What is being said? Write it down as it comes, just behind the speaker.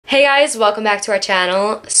Hey guys, welcome back to our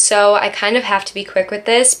channel. So I kind of have to be quick with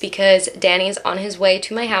this because Danny's on his way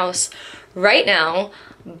to my house right now.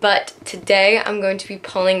 But today I'm going to be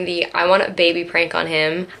pulling the I want a baby prank on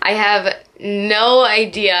him. I have no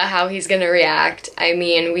idea how he's gonna react. I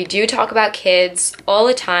mean, we do talk about kids all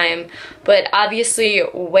the time, but obviously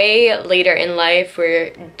way later in life, we're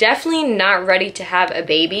definitely not ready to have a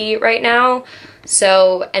baby right now.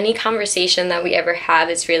 So any conversation that we ever have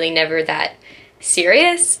is really never that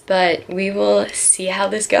serious, but we will see how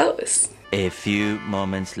this goes. A few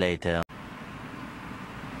moments later.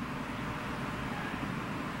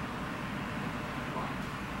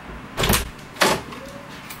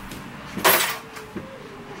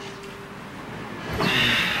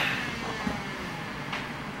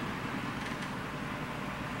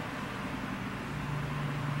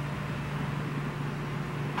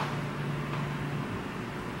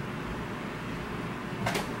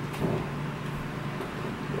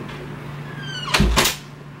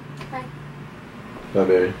 Hi,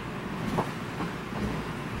 baby.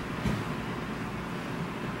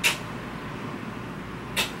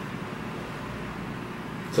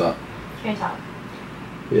 What's up? Can I talk?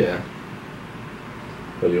 Yeah.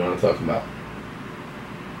 What do you want to talk about?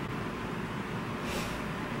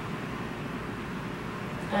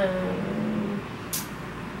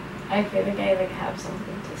 I feel like I have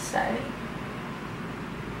something to say.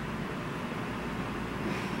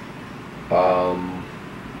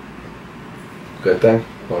 Good thing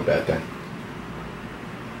or bad thing?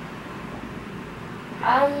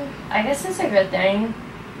 I guess it's a good thing.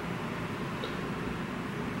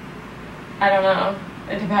 I don't know.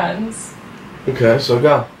 It depends. Okay, so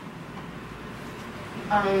go.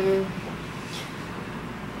 I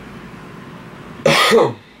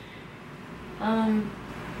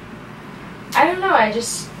don't know, I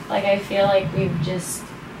just, I feel like we've just,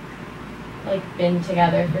 been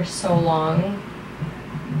together for so long.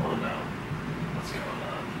 Oh no. What's going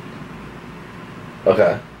on?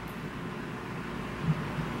 Okay.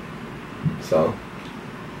 So?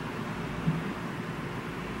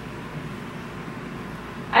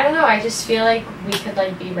 I don't know, I just feel like we could,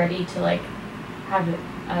 be ready to, have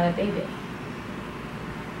a baby.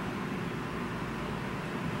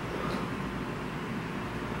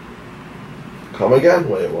 Come again?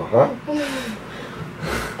 Wait, what, huh?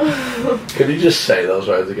 Could you just say those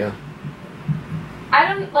words again?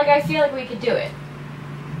 I feel like we could do it.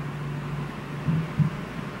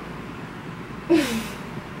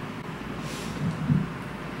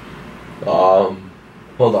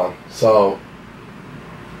 Hold on. So,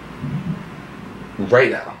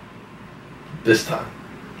 right now, this time,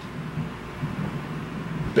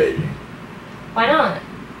 baby. Why not?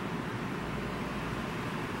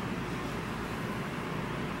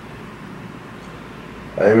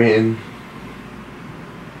 I mean,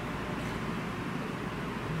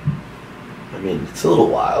 it's a little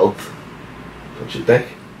wild, don't you think?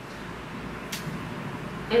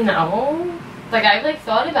 No. I've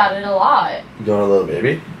thought about it a lot. You want a little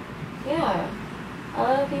baby? Yeah. A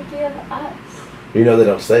little baby of us. You know they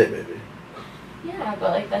don't say baby. Yeah,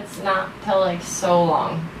 but that's not till so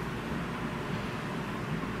long.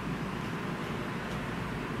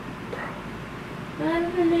 I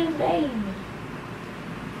want a little baby.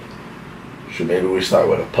 Should maybe we start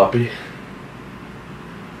with a puppy?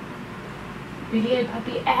 We get a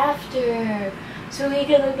puppy after, so we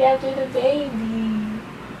can look after the baby.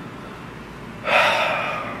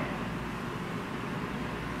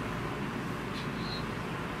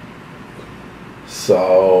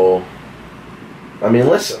 So,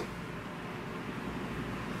 listen.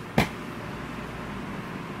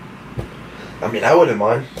 I wouldn't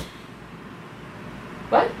mind.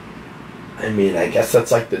 What? I guess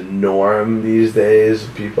that's the norm these days.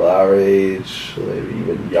 People our age, maybe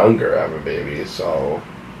even younger, have a baby, so.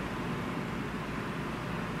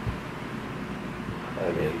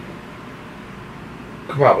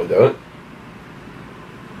 Could probably do it.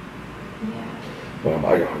 Yeah. Or am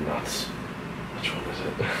I going nuts? Which one is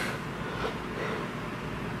it?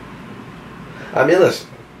 Listen.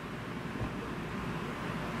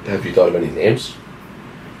 Have you thought of any names?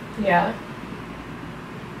 Yeah.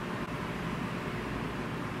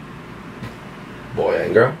 Boy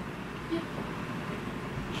and girl? Yeah.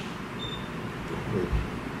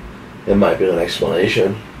 It might be an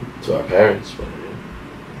explanation to our parents, but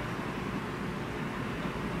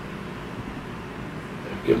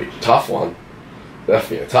it could be a tough one.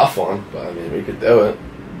 Definitely a tough one, but we could do it.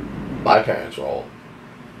 My parents were all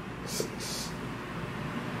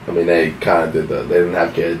they kind of did they didn't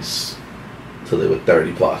have kids till they were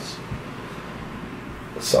 30 plus.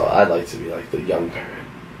 So I'd like to be the young parent.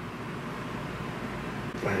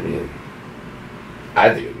 I mean,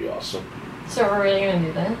 I think it'd be awesome. So we're really gonna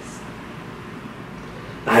do this?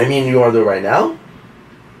 I mean, you want to do it right now?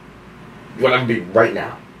 You want to be right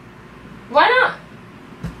now? Why not?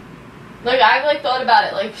 Like, I've, like, thought about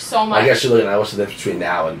it, like, so much. I guess you're looking at what's the difference between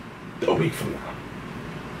now and a week from now.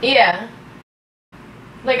 Yeah.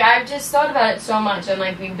 Like, I've just thought about it so much, and,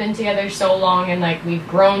 like, we've been together so long, and, like, we've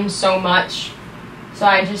grown so much. So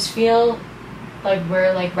I just feel like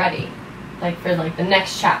we're, like, ready. Like, for, like, the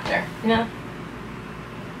next chapter, you know?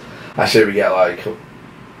 I say we get, like,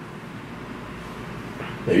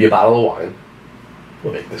 maybe a bottle of wine.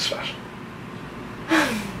 We'll make this special.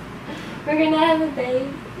 We're gonna have a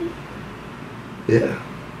baby. Yeah.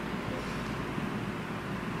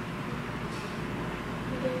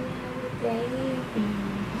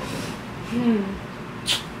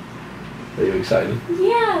 Are you excited?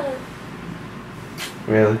 Yeah.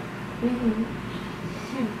 Really? Mm-hmm.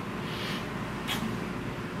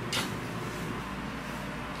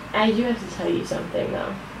 I do have to tell you something,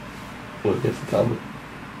 though. What do you have to tell me?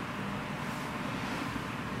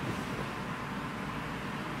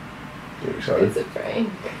 You excited? It's a prank.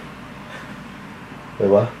 Wait,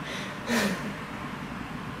 what?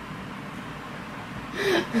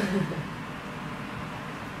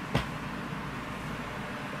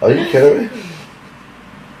 Are you kidding me?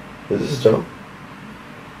 Is this a joke?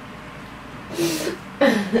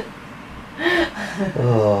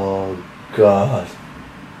 Oh, God.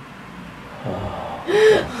 Oh,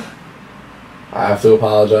 God. I have to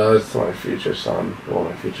apologize to my future son or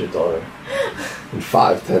my future daughter in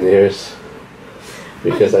 5-10 years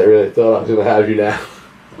because I really thought I was going to have you now.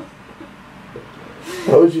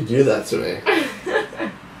 How would you do that to me?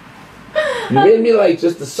 You made me, like,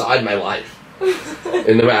 just decide my life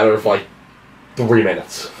in the matter of, like, 3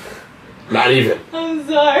 minutes. Not even. I'm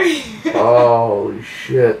sorry. Oh,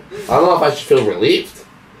 shit. I don't know if I should feel relieved.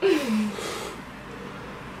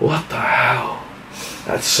 What the hell?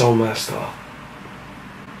 That's so messed up.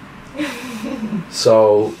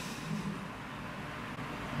 So,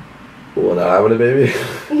 we're not having a baby?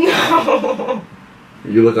 No.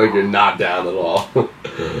 You look like you're not down at all.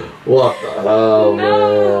 What the hell,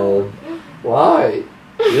 No. man? Why?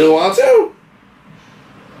 You don't want to?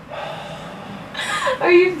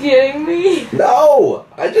 Are you kidding me? No!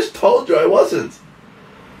 I just told you I wasn't.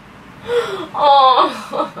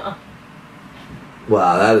 Oh.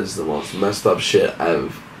 Wow, that is the most messed up shit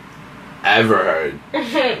I've ever heard.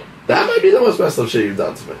 That might be the most messed up shit you've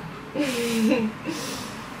done to me.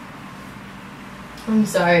 I'm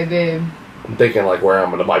sorry, babe. I'm thinking like where I'm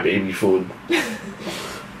gonna buy baby food. I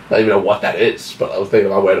don't even know what that is, but I was thinking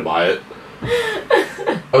about where to buy it.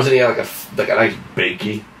 I was thinking like a nice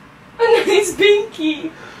binky. A nice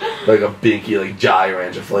binky. Like a binky, like Jolly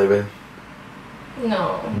Rancher flavor.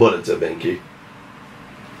 No. But it's a binky.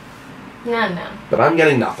 No. But I'm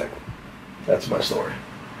getting nothing. That's my story.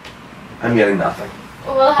 I'm getting nothing.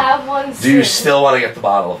 We'll have one soon. Do you still want to get the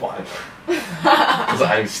bottle of wine? Because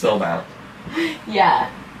I'm still down. Yeah.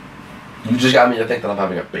 You just got me to think that I'm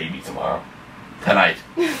having a baby tomorrow. Tonight.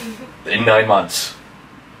 In 9 months.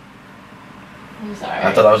 I'm sorry.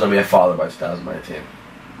 I thought I was going to be a father by 2019.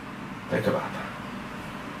 Think about that.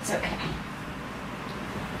 It's okay.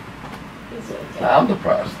 It's okay. I'm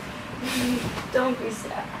depressed. Don't be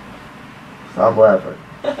sad. Stop laughing.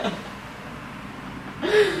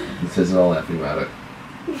 This isn't a laughing matter.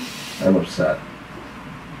 I'm upset.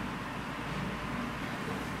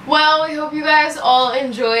 Well, we hope you guys all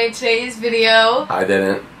enjoyed today's video. I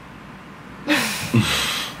didn't.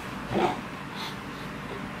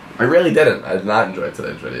 I really didn't. I did not enjoy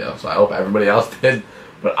today's video, so I hope everybody else did,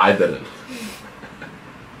 but I didn't.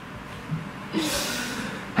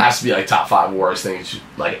 Has to be like top 5 worst things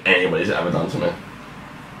like anybody's ever done to me.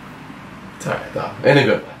 It's alright though. In a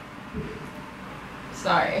good way.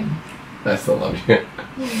 Sorry. I still love you.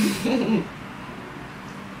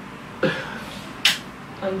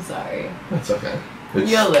 I'm sorry. That's okay.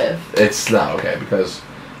 You'll live. It's not okay because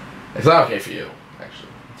it's not okay for you,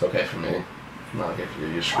 actually. It's okay for me. It's not okay for you.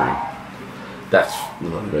 You're screwed. That's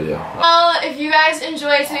another video. Well, if you guys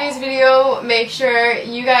enjoyed today's video, make sure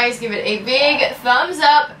you guys give it a big thumbs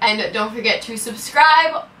up and don't forget to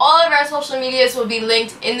subscribe. All of our social medias will be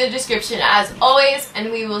linked in the description as always,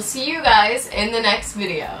 and we will see you guys in the next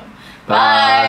video. Bye!